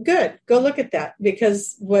 good, go look at that,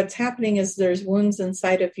 because what's happening is there's wounds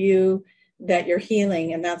inside of you that you're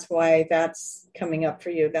healing, and that's why that's coming up for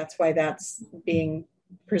you. That's why that's being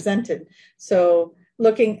presented. So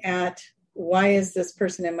looking at, why is this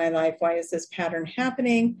person in my life? Why is this pattern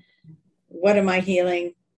happening? What am I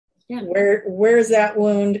healing? Yeah. Where's that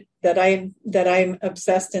wound that I'm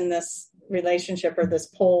obsessed in this relationship or this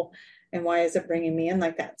pole, and why is it bringing me in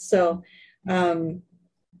like that? So,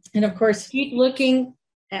 and of course, keep looking.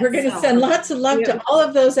 We're going to send lots of love to all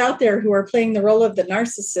of those out there who are playing the role of the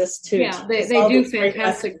narcissist too. Yeah, they do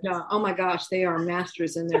fantastic job. Oh my gosh, they are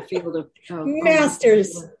masters in their field of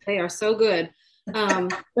masters. They are so good.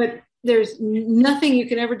 But there's nothing you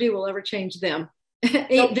can ever do will ever change them,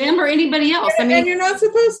 them or anybody else. I mean, and you're not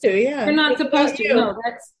supposed to. Yeah, you're not supposed to. No,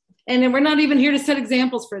 and then we're not even here to set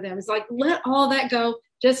examples for them. It's like, let all that go.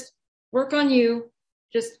 Just work on you.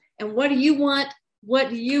 And what do you want? Where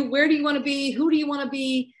do you want to be? Who do you want to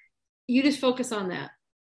be? You just focus on that.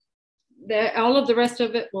 All of the rest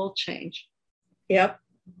of it will change. Yep.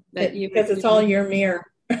 Because it's all your mirror.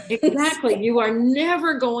 Exactly. You are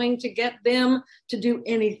never going to get them to do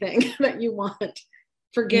anything that you want.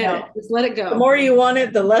 Forget it. Just let it go. The more you want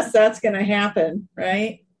it, the less that's going to happen.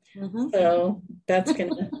 Right. Mm-hmm. So that's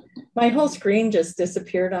going to, my whole screen just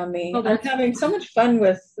disappeared on me. I'm having so much fun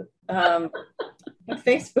with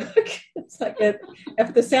Facebook. It's like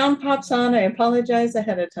if the sound pops on, I apologize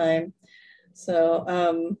ahead of time.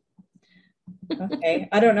 So, okay.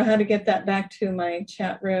 I don't know how to get that back to my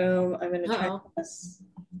chat room. I'm going to try this.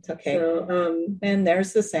 It's okay. So, and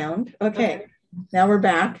there's the sound. Okay. Now we're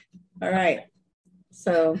back. All right.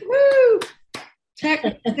 So. Woo! Tech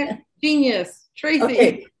genius. Tracie.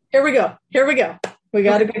 Okay. Here we go. We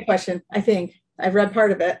got a good question. I think I've read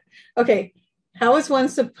part of it. Okay. How is one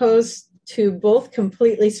supposed to both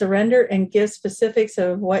completely surrender and give specifics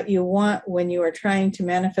of what you want when you are trying to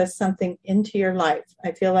manifest something into your life?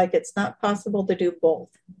 I feel like it's not possible to do both.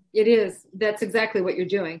 It is. That's exactly what you're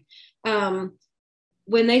doing.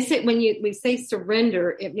 When we say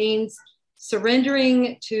surrender, it means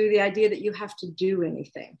surrendering to the idea that you have to do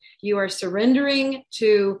anything. You are surrendering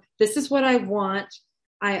to, this is what I want.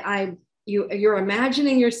 You're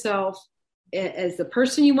imagining yourself as the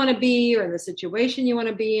person you want to be, or in the situation you want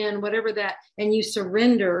to be in, whatever that, and you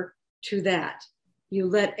surrender to that.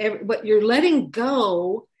 You what you're letting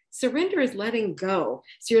go. Surrender is letting go.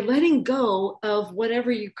 So you're letting go of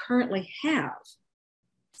whatever you currently have.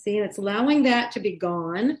 See, and it's allowing that to be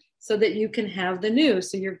gone so that you can have the new.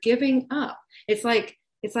 So you're giving up. It's like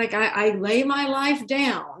I lay my life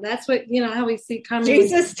down. That's what, how we see coming.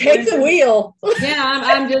 Jesus, take the wheel. Yeah,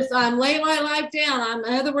 I'm laying my life down.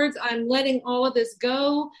 In other words, I'm letting all of this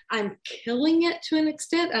go. I'm killing it to an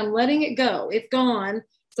extent. I'm letting it go. It's gone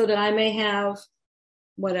so that I may have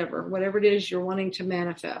whatever it is you're wanting to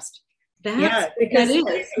manifest. You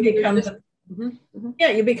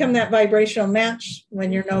become that vibrational match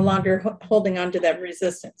when you're no longer holding on to that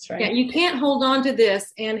resistance, right? Yeah, you can't hold on to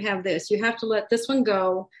this and have this. You have to let this one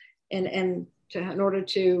go in order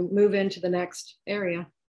to move into the next area.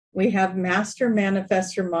 We have Master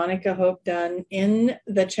Manifester Monica Hope Dunn in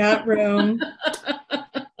the chat room.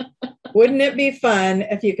 Wouldn't it be fun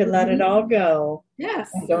if you could let it all go? Yes.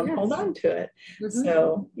 And don't yes. hold on to it. Mm-hmm.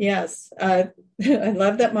 So, yes, I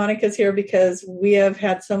love that Monica's here because we have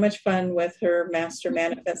had so much fun with her master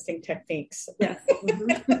manifesting techniques. Yes.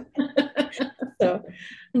 Mm-hmm. So,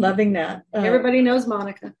 loving that. Everybody knows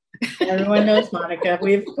Monica. Everyone knows Monica.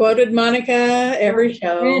 We've quoted Monica every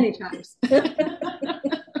show. Many times.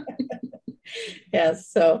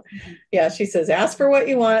 Yes. So, yeah, she says, ask for what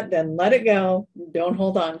you want, then let it go. Don't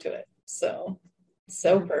hold on to it. So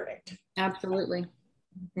perfect. Absolutely.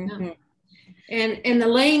 Mm-hmm. Yeah. And the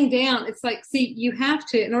laying down, it's like, see, you have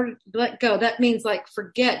to, in order to let go, that means like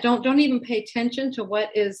forget, don't even pay attention to what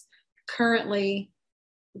is currently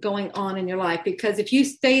going on in your life. Because if you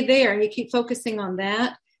stay there and you keep focusing on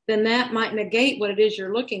that, then that might negate what it is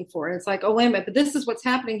you're looking for. And it's like, oh, wait a minute, but this is what's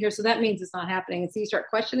happening here. So that means it's not happening. And so you start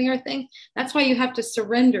questioning everything. That's why you have to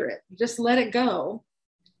surrender it. Just let it go.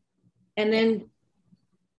 And then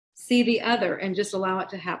see the other and just allow it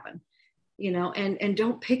to happen, and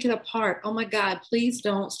don't pick it apart. Oh my God, please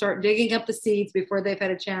don't start digging up the seeds before they've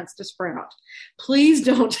had a chance to sprout. Please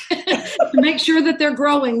don't. Make sure that they're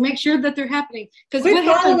growing. Make sure that they're happening. Because quit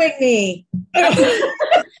following me.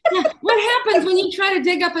 What happens when you try to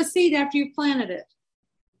dig up a seed after you've planted it?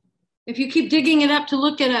 If you keep digging it up to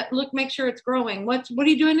look at it, make sure it's growing. What are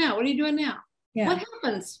you doing now? What are you doing now? Yeah. What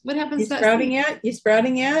happens? What happens? You sprouting yet? You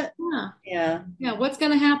sprouting yet? Yeah. Yeah. What's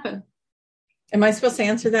going to happen? Am I supposed to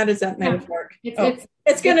answer that? Is that metaphoric?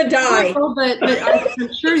 It's going to die. But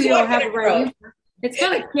I'm sure you'll have it right. It's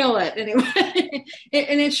going to kill it anyway.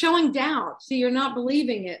 And it's showing doubt. So you're not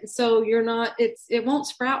believing it. So it won't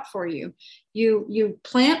sprout for you. You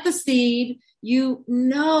plant the seed,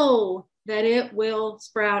 that it will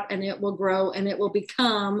sprout and it will grow and it will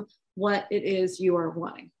become what it is you are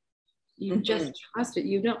wanting. You just trust it.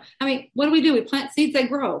 What do? We plant seeds, they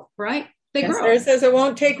grow, right? They grow. Sarah says it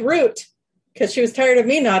won't take root because she was tired of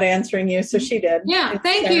me not answering you. So she did. Yeah.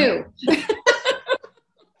 Thank you.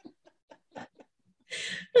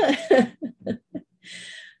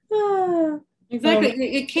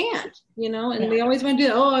 Exactly. It can't, and we always want to do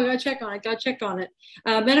that. Oh, I got to check on it.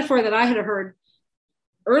 Metaphor that I had heard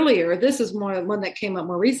earlier, this is more one that came up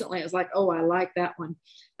more recently. It was like, oh, I like that one.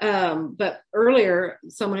 But earlier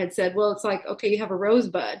someone had said, well, it's like, okay, you have a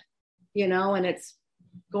rosebud, and it's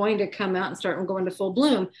going to come out and start going to full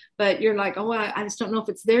bloom, but you're like, oh, I just don't know if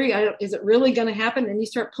it's there yet. Is it really going to happen? And you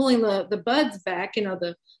start pulling the buds back,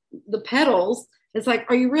 the petals. It's like,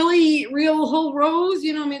 are you really real whole rose?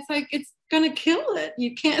 It's like, it's going to kill it.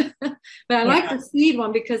 You can't, but I like the seed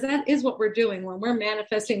one because that is what we're doing. When we're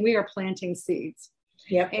manifesting, we are planting seeds.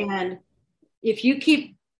 Yep. And if you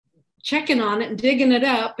keep checking on it and digging it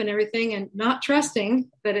up and everything and not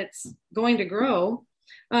trusting that it's going to grow,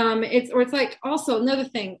 it's like also another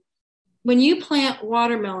thing. When you plant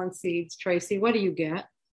watermelon seeds, Tracie, what do you get?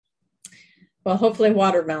 Well, hopefully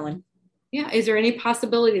watermelon. Yeah. Is there any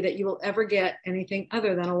possibility that you will ever get anything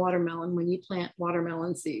other than a watermelon when you plant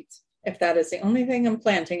watermelon seeds? If that is the only thing I'm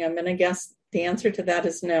planting, I'm going to guess the answer to that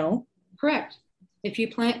is no. Correct. If you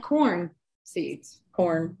plant corn seeds.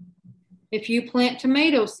 Corn. If you plant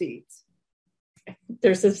tomato seeds.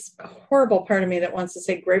 There's this horrible part of me that wants to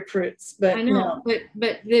say grapefruits, but I know, no.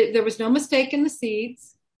 but there was no mistake in the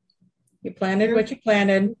seeds. You planted what you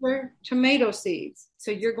planted. They're tomato seeds.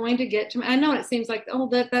 So you're going to get I know it seems like, oh,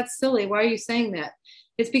 that's silly. Why are you saying that?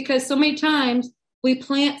 It's because so many times we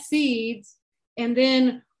plant seeds and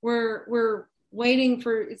then we're waiting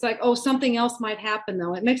for, it's like, oh, something else might happen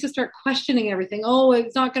though. It makes us start questioning everything. Oh,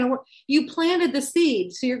 it's not going to work. You planted the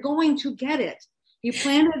seed, so you're going to get it. You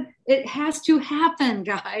planted, it has to happen,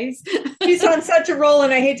 guys. She's on such a roll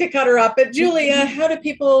and I hate to cut her off, but Julia, how do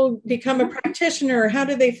people become a practitioner? How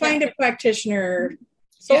do they find a practitioner?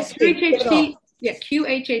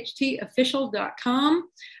 QHHTofficial.com.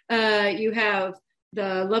 You have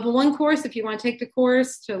the level 1 course if you want to take the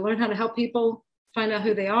course to learn how to help people find out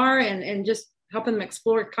who they are and just helping them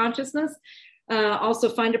explore consciousness. Also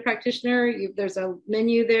find a practitioner. There's a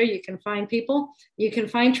menu there. You can find people. You can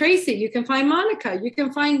find Tracie. You can find Monica. You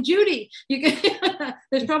can find Judy. You can.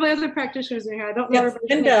 There's probably other practitioners in here. I don't know. Yes,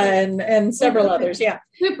 Linda and several others. Yeah.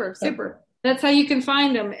 Super. That's how you can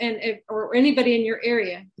find them, or anybody in your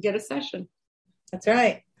area. Get a session. That's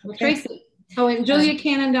right. Okay. Tracie. Oh, and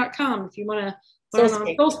JuliaCannon.com if you want to learn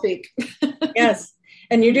on Soul Speak. Yes,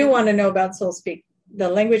 and you do want to know about Soul Speak. The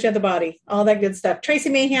language of the body, all that good stuff.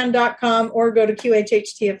 TracieMahan.com or go to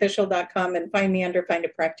QHHTofficial.com and find me under Find a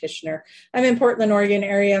Practitioner. I'm in Portland, Oregon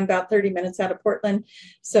area. I'm about 30 minutes out of Portland.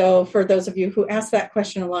 So for those of you who ask that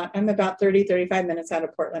question a lot, I'm about 35 minutes out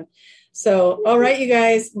of Portland. So, all right, you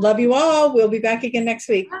guys, love you all. We'll be back again next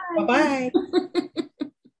week. Bye-bye.